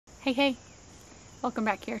Hey, welcome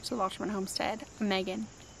back here to the Wolterman Homestead. I'm Megan.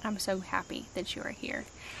 I'm so happy that you are here.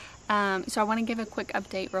 So I want to give a quick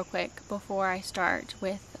update real quick before I start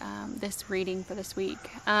with this reading for this week.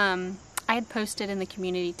 I had posted in the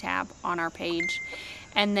community tab on our page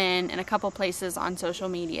and then in a couple places on social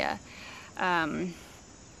media.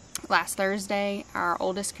 Last Thursday, our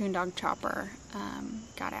oldest coon dog Chopper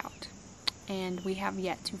got out and we have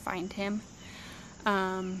yet to find him.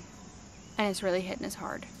 And it's really hitting us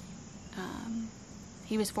hard.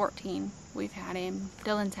 He was 14. We've had him,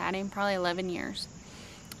 Dylan's had him probably 11 years.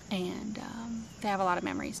 And they have a lot of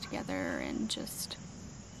memories together, and just,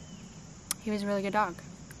 he was a really good dog.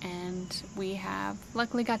 And we have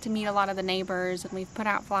luckily got to meet a lot of the neighbors, and we've put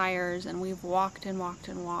out flyers, and we've walked and walked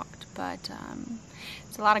and walked, but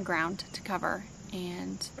it's a lot of ground to cover,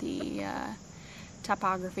 and the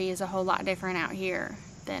topography is a whole lot different out here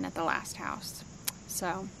than at the last house.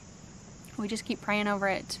 So we just keep praying over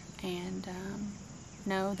it and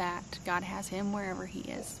know that God has him wherever he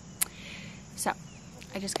is. So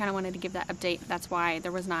I just kind of wanted to give that update. That's why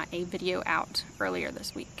there was not a video out earlier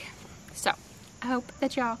this week. So I hope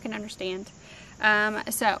that y'all can understand.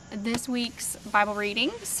 So this week's Bible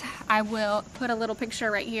readings, I will put a little picture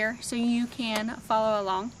right here so you can follow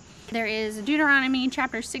along. There is Deuteronomy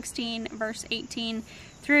chapter 16 verse 18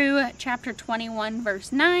 through chapter 21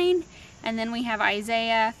 verse 9. And then we have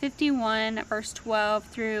Isaiah 51 verse 12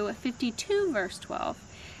 through 52 verse 12.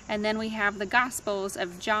 And then we have the Gospels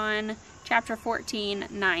of John chapter 14,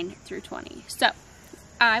 9 through 20. So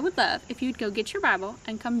I would love if you'd go get your Bible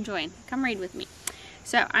and come read with me.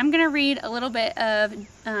 So I'm going to read a little bit of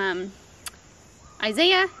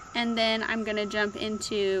Isaiah, and then I'm going to jump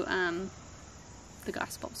into the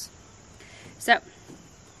Gospels. So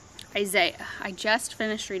Isaiah, I just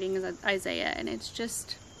finished reading Isaiah, and it's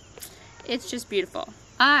just beautiful.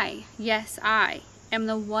 Yes, I am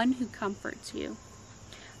the one who comforts you.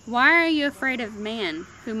 Why are you afraid of man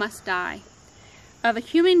who must die? Of a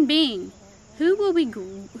human being who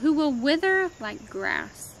will wither like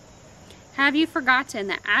grass? Have you forgotten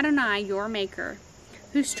that Adonai, your maker,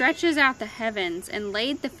 who stretches out the heavens and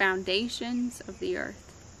laid the foundations of the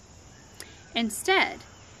earth? Instead,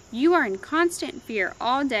 you are in constant fear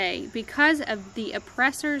all day because of the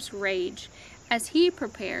oppressor's rage, as he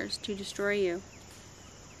prepares to destroy you.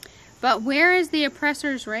 But where is the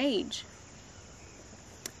oppressor's rage?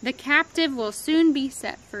 The captive will soon be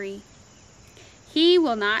set free. He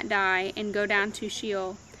will not die and go down to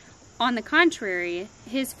Sheol. On the contrary,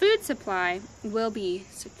 his food supply will be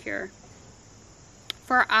secure.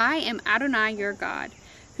 For I am Adonai your God,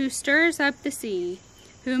 who stirs up the sea,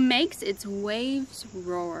 who makes its waves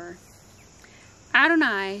roar.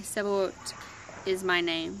 Adonai Sabaoth is my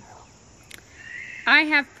name. I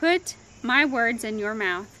have put my words in your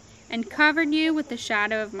mouth and covered you with the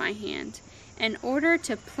shadow of my hand, in order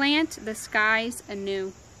to plant the skies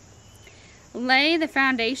anew, lay the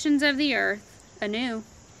foundations of the earth anew,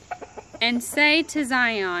 and say to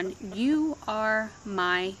Zion, you are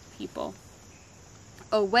my people.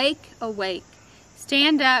 Awake, awake,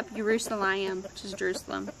 stand up, Jerusalem, which is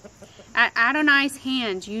Jerusalem. At Adonai's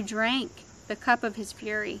hand you drank the cup of his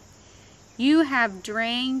fury. You have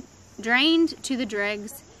drained to the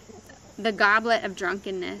dregs the goblet of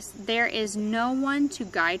drunkenness. There is no one to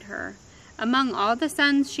guide her. Among all the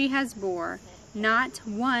sons she has bore, not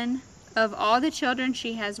one of all the children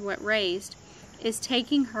she has raised is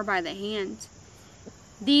taking her by the hand.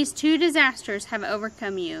 These two disasters have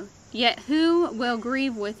overcome you, yet who will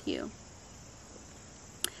grieve with you?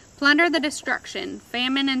 Plunder, the destruction,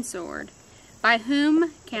 famine, and sword. By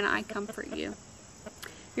whom can I comfort you?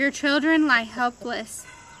 Your children lie helpless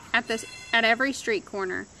at every street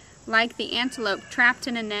corner, like the antelope trapped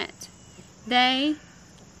in a net. They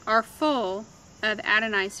are full of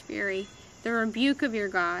Adonai's fury, the rebuke of your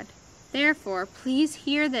God. Therefore, please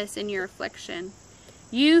hear this in your affliction,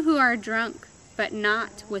 you who are drunk, but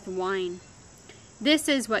not with wine. This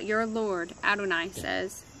is what your Lord Adonai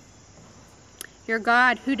says, your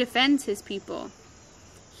God who defends his people.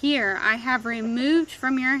 Here I have removed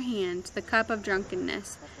from your hand the cup of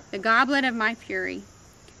drunkenness, the goblet of my fury.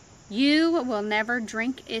 You will never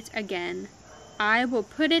drink it again. I will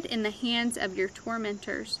put it in the hands of your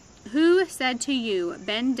tormentors. Who said to you,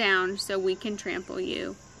 bend down so we can trample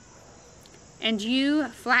you? And you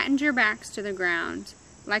flattened your backs to the ground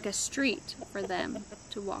like a street for them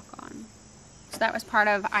to walk on. So that was part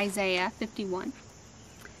of Isaiah 51.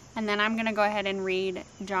 And then I'm going to go ahead and read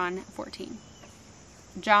John 14.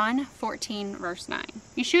 John 14 verse 9.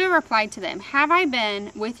 Yeshua replied to them, have I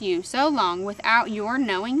been with you so long without your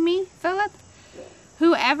knowing me, Philip?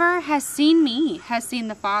 Whoever has seen me has seen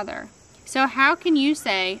the Father. So how can you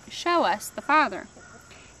say, 'Show us the Father'?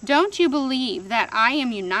 Don't you believe that I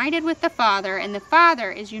am united with the Father, and the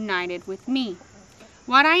Father is united with me?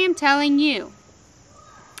 What I am telling you,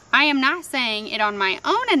 I am not saying it on my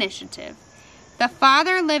own initiative. The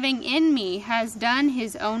Father living in me has done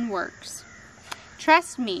his own works.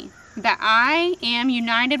 Trust me that I am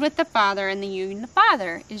united with the Father, and the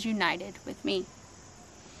Father is united with me.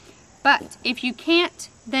 But if you can't,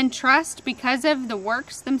 then trust because of the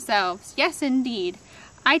works themselves. Yes, indeed,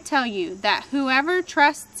 I tell you that whoever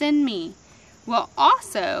trusts in me will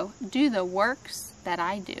also do the works that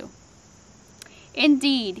I do.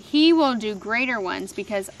 Indeed, he will do greater ones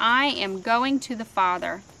because I am going to the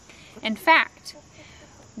Father. In fact,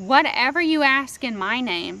 whatever you ask in my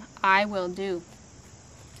name, I will do,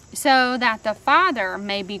 so that the Father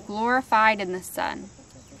may be glorified in the Son.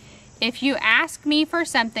 If you ask me for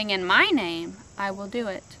something in my name, I will do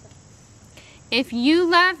it. If you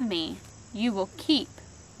love me, you will keep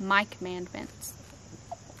my commandments.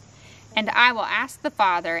 And I will ask the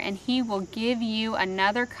Father, and he will give you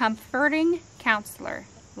another comforting counselor,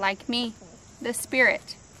 like me, the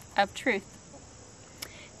Spirit of truth,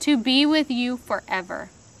 to be with you forever.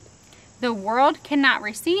 The world cannot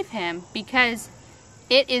receive him because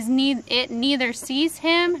it neither sees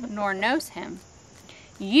him nor knows him.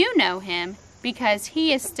 You know him because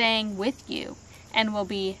he is staying with you and will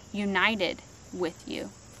be united with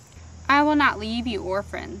you. I will not leave you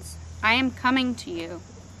orphans. I am coming to you.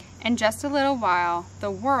 In just a little while,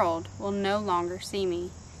 the world will no longer see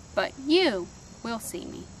me, but you will see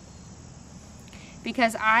me.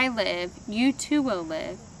 Because I live, you too will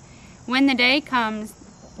live. When the day comes,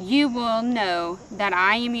 you will know that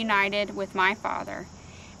I am united with my Father,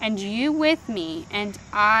 and you with me, and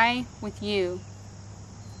I with you.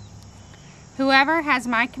 Whoever has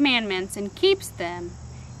my commandments and keeps them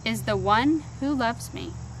is the one who loves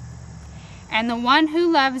me. And the one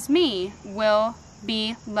who loves me will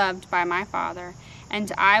be loved by my Father,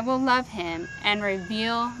 and I will love him and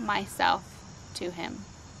reveal myself to him.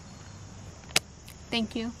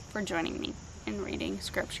 Thank you for joining me in reading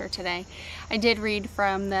scripture today. I did read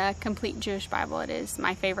from the Complete Jewish Bible. It is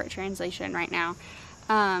my favorite translation right now.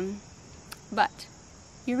 But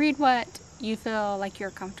you read what you feel like you're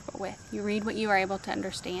comfortable with. You read what you are able to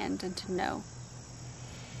understand and to know.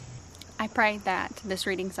 I pray that this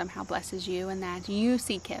reading somehow blesses you, and that you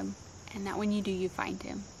seek him, and that when you do, you find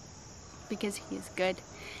him, because he is good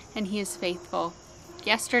and he is faithful.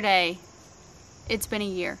 Yesterday, it's been a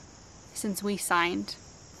year since we signed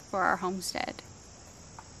for our homestead,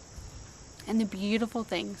 and the beautiful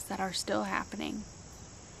things that are still happening,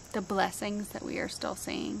 the blessings that we are still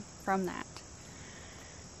seeing from that.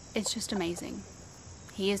 It's just amazing.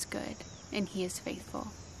 He is good and he is faithful.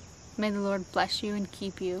 May the Lord bless you and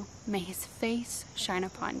keep you. May his face shine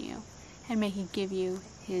upon you, and may he give you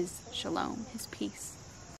his shalom, his peace.